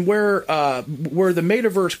 And where the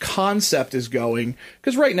metaverse concept is going,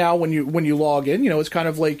 because right now when you log in, it's kind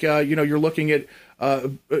of like, you're looking at,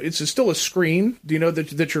 it's still a screen,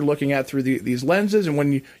 that you're looking at through these lenses. And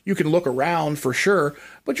when you can look around for sure,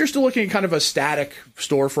 but you're still looking at kind of a static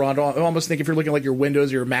storefront. I almost think if you're looking like your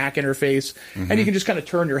Windows or your Mac interface, and you can just kind of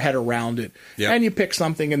turn your head around it and you pick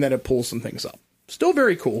something and then it pulls some things up. Still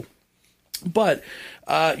very cool. But,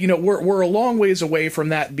 we're a long ways away from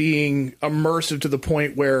that being immersive to the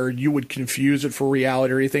point where you would confuse it for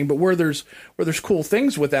reality or anything. But where there's cool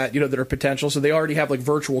things with that, that are potential. So they already have like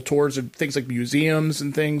virtual tours of things like museums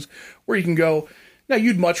and things where you can go. Now,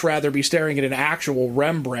 you'd much rather be staring at an actual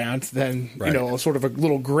Rembrandt than, sort of a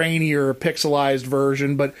little grainier, pixelized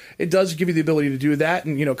version. But it does give you the ability to do that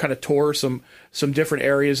and, kind of tour some different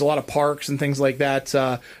areas. A lot of parks and things like that,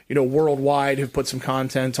 worldwide have put some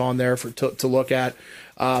content on there to look at.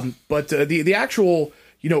 But the actual,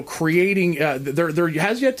 creating, there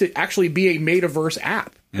has yet to actually be a Metaverse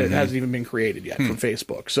app that hasn't even been created yet from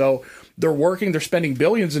Facebook. So they're spending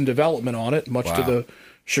billions in development on it, much to the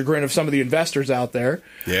chagrin of some of the investors out there.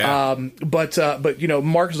 Yeah. But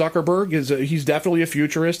Mark Zuckerberg he's definitely a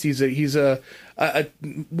futurist. He's a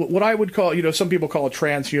what I would call, some people call it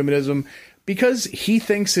transhumanism, because he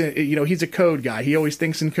thinks, he's a code guy. He always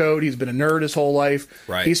thinks in code. He's been a nerd his whole life.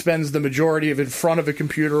 Right. He spends the majority of it in front of a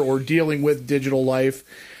computer or dealing with digital life.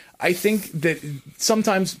 I think that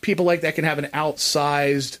sometimes people like that can have an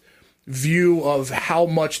outsized view of how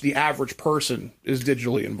much the average person is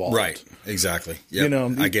digitally involved. Right. Exactly.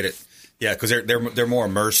 Yep. I get it. Yeah, because they're more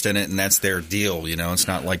immersed in it, and that's their deal. It's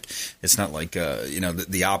not like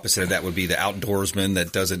the opposite of that would be the outdoorsman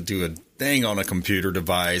that doesn't do a thing on a computer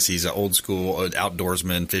device. He's an old school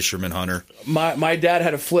outdoorsman, fisherman, hunter. My dad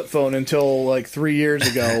had a flip phone until like 3 years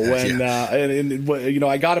ago when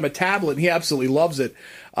I got him a tablet, and he absolutely loves it.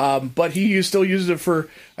 But he still uses it for,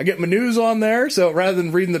 I get my news on there. So rather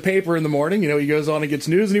than reading the paper in the morning, he goes on and gets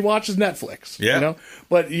news and he watches Netflix. Yeah.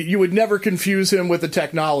 But you would never confuse him with a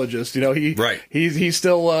technologist. He's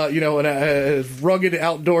still, a rugged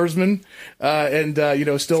outdoorsman,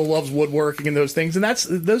 and still loves woodworking and those things. And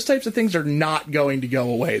those types of things are not going to go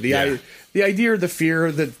away. the idea or the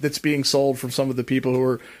fear that's being sold from some of the people who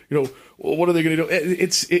are, well, what are they going to do?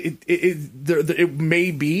 It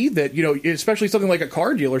may be that, especially something like a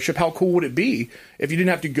car dealership, how cool would it be if you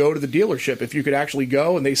didn't have to go to the dealership, if you could actually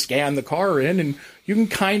go and they scan the car in and you can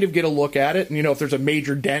kind of get a look at it. And, if there's a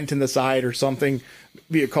major dent in the side or something,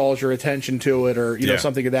 it calls your attention to it or,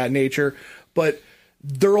 something of that nature. But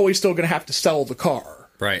they're always still going to have to sell the car.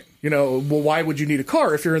 Right. Well, why would you need a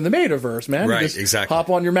car if you're in the metaverse, man? Right, you just exactly.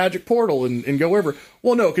 hop on your magic portal and go wherever.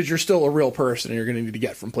 Well, no, because you're still a real person and you're going to need to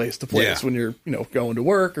get from place to place when you're, going to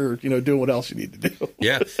work or, doing what else you need to do.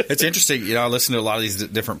 Yeah. It's interesting. I listen to a lot of these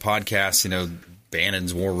different podcasts,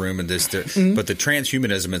 Bannon's War Room and this, but the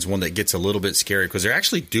transhumanism is one that gets a little bit scary because they're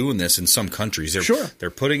actually doing this in some countries. They're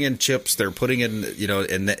putting in chips. They're putting in,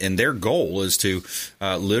 and their goal is to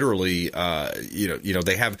literally,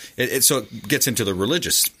 they have it. So it gets into the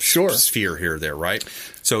religious sphere here, there, right?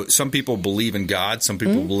 So some people believe in God. Some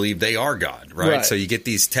people believe they are God, right? So you get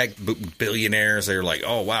these tech billionaires. They're like,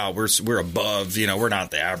 oh wow, we're above. We're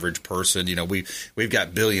not the average person. We've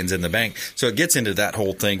got billions in the bank. So it gets into that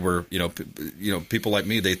whole thing where people like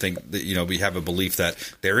me, they think that we have a belief that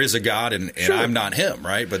there is a God and I'm not him,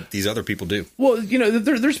 right? But these other people do. Well,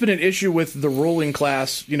 there's been an issue with the ruling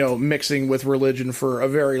class, mixing with religion for a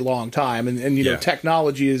very long time, and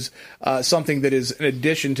technology is something that is an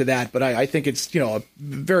addition to that. But I think it's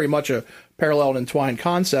very much a parallel and entwined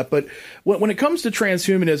concept. But when it comes to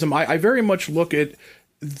transhumanism, I very much look at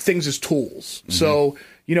things as tools. Mm-hmm. So,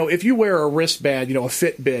 if you wear a wristband, a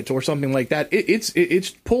Fitbit or something like that, it's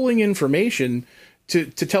pulling information to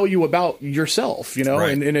tell you about yourself,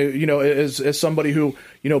 right. and as somebody who,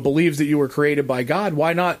 believes that you were created by God,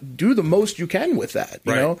 why not do the most you can with that?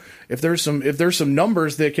 You know, if there's some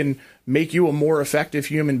numbers that can make you a more effective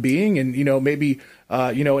human being and, maybe,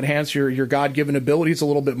 enhance your God-given abilities a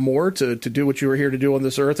little bit more to do what you were here to do on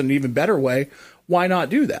this earth in an even better way, why not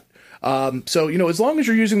do that? So, as long as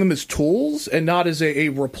you're using them as tools and not as a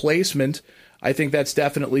replacement, I think that's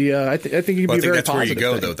definitely. I think it can be a very positive. I think that's where you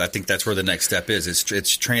go, though. I think that's where the next step is. It's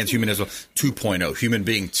transhumanism 2.0, human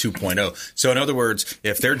being 2.0. So, in other words,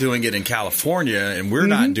 if they're doing it in California and we're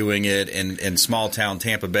not doing it in small town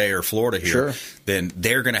Tampa Bay or Florida here, then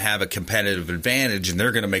they're going to have a competitive advantage and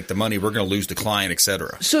they're going to make the money. We're going to lose the client, et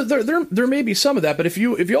cetera. So there may be some of that, but if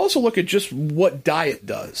you also look at just what diet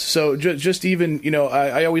does, so just even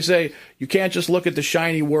I always say you can't just look at the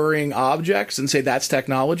shiny whirring objects and say that's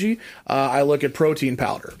technology. I look at protein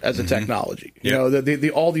powder as a technology.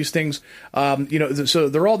 All these things. So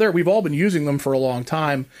they're all there. We've all been using them for a long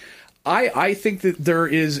time. I think that there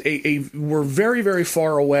is we're very, very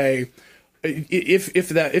far away. If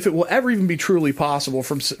it will ever even be truly possible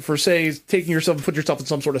for say taking yourself and put yourself in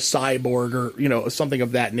some sort of cyborg or something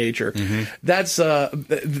of that nature, that's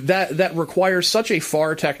that requires such a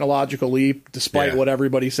far technological leap, despite what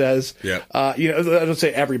everybody says. I don't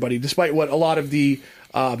say everybody, despite what a lot of the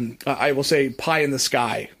I will say pie in the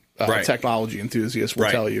sky technology enthusiasts will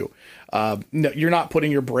tell you. No, you're not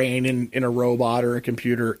putting your brain in a robot or a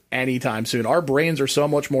computer anytime soon. Our brains are so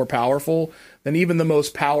much more powerful than even the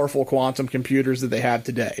most powerful quantum computers that they have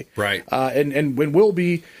today. Right. And when will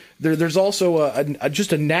be there's also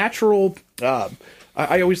just a natural.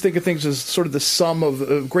 I always think of things as sort of the sum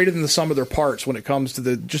of greater than the sum of their parts when it comes to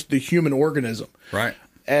the human organism. Right.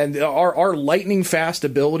 And our lightning fast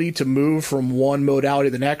ability to move from one modality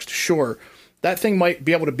to the next, sure. That thing might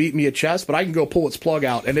be able to beat me at chess, but I can go pull its plug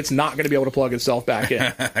out, and it's not going to be able to plug itself back in.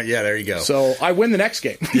 Yeah, there you go. So I win the next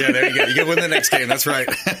game. Yeah, there you go. You can win the next game. That's right.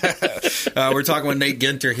 We're talking with Nate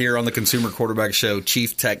Ginter here on the Consumer Quarterback Show,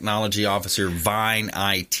 Chief Technology Officer,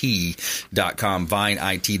 VineIT.com,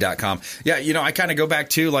 VineIT.com. Yeah, I kind of go back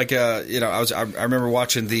to I remember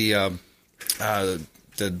watching the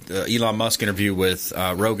Elon Musk interview with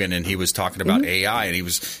Rogan, and he was talking about AI, and he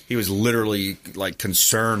was literally like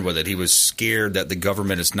concerned with it. He was scared that the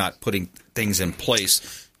government is not putting things in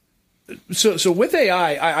place. So with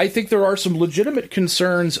AI, I think there are some legitimate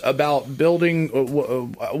concerns about building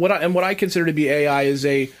what I consider to be AI is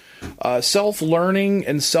a self-learning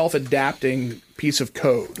and self-adapting piece of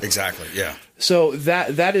code. Exactly. Yeah. So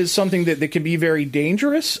that is something that can be very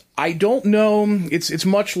dangerous. I don't know. It's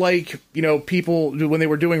much like, people when they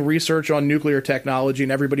were doing research on nuclear technology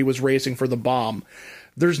and everybody was racing for the bomb.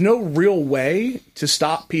 There's no real way to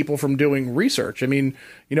stop people from doing research. I mean,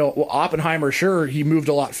 Oppenheimer, sure, he moved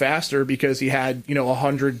a lot faster because he had,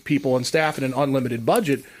 100 people on staff and an unlimited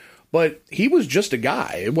budget. But he was just a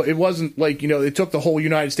guy. It wasn't like, it took the whole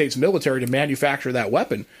United States military to manufacture that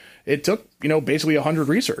weapon. it took, basically 100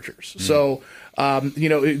 researchers. So,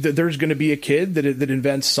 there's going to be a kid that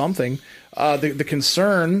invents something. The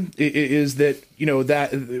concern is that, that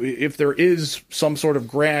if there is some sort of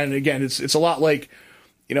grand, again, it's a lot like,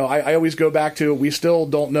 I always go back to, we still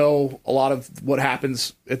don't know a lot of what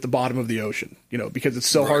happens at the bottom of the ocean, because it's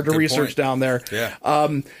so hard to research down there. Yeah.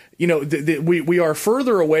 We are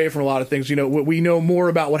further away from a lot of things. We know more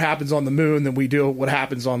about what happens on the moon than we do what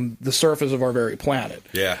happens on the surface of our very planet.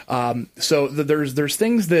 Yeah. So there's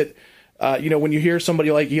things that, when you hear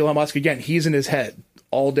somebody like Elon Musk, again, he's in his head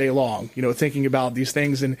all day long, thinking about these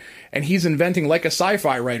things, and he's inventing, like a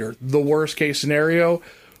sci-fi writer, the worst case scenario.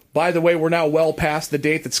 By the way, we're now well past the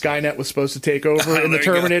date that Skynet was supposed to take over in the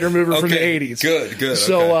Terminator movie from the 80s. Good.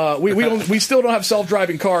 So we still don't have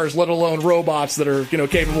self-driving cars, let alone robots that are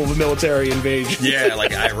capable of a military invasion. Yeah,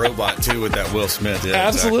 like iRobot too with that Will Smith. Yeah,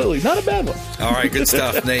 absolutely, exactly. Not a bad one. All right, good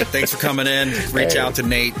stuff, Nate. Thanks for coming in. Reach out to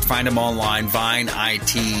Nate. Find him online,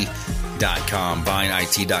 VineIT.com.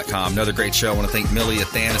 Another great show. I want to thank Millie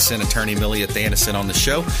attorney Millie Athanison on the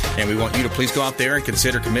show. And we want you to please go out there and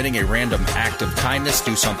consider committing a random act of kindness.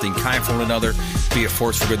 Do something kind for one another. Be a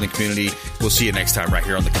force for good in the community. We'll see you next time right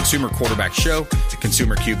here on the Consumer Quarterback Show at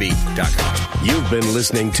ConsumerQB.com. You've been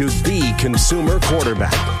listening to The Consumer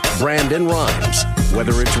Quarterback, Brandon Rhymes.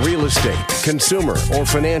 Whether it's real estate, consumer, or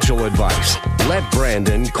financial advice, let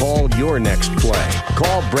Brandon call your next play.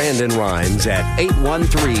 Call Brandon Rhymes at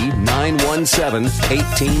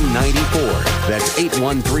 813-917-1894. That's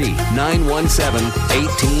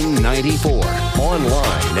 813-917-1894.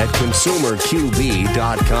 Online at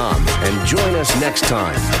ConsumerQB.com. And join us next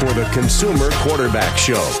time for the Consumer Quarterback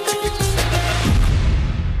Show.